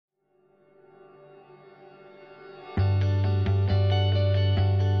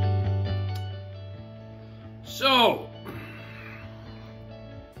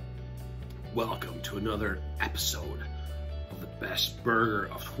Welcome to another episode of the best burger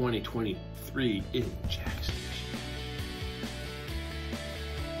of 2023 in Jackson.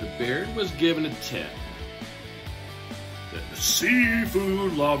 The Baird was given a tip that the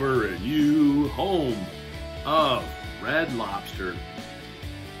Sea-Food Lover and You, home of Red Lobster,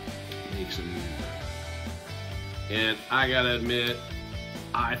 makes a new burger. And I gotta admit,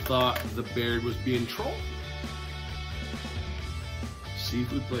 I thought the Baird was being trolled.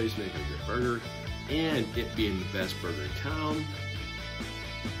 Seafood place making a good burger, and it being the best burger in town.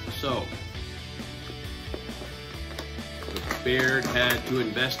 So, the Baird had to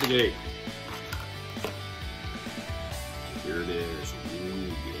investigate. Here it is.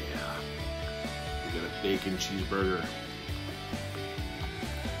 Ooh, yeah. We got a bacon cheeseburger.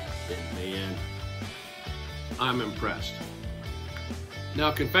 And man, I'm impressed.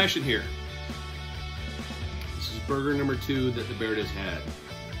 Now, confession here. This is burger number 2 that the Baird has had,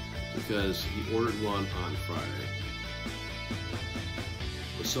 because he ordered one on Friday.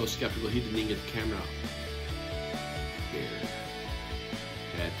 Was so skeptical he didn't even get the camera out. Baird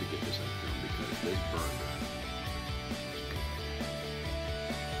had to get this on film because this burger.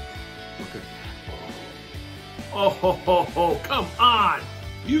 Look at that. Oh ho ho ho! Come on!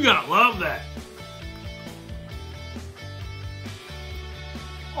 You gotta love that.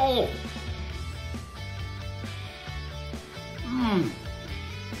 Oh. Mmm.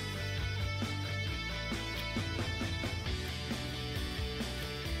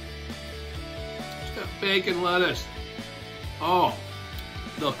 It's got bacon, lettuce. Oh,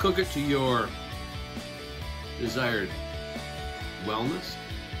 they'll cook it to your desired wellness.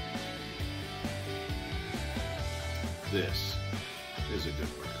 This is a good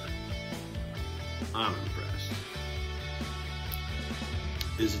burger. I'm impressed.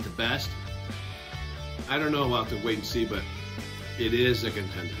 Is it the best? I don't know. We'll have to wait and see, but it is a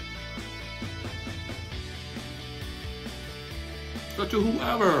contender. So to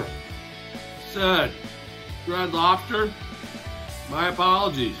whoever said Red Lobster, my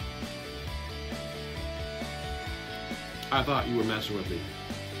apologies. I thought you were messing with me,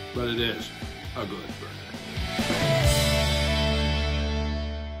 but it is a good burger.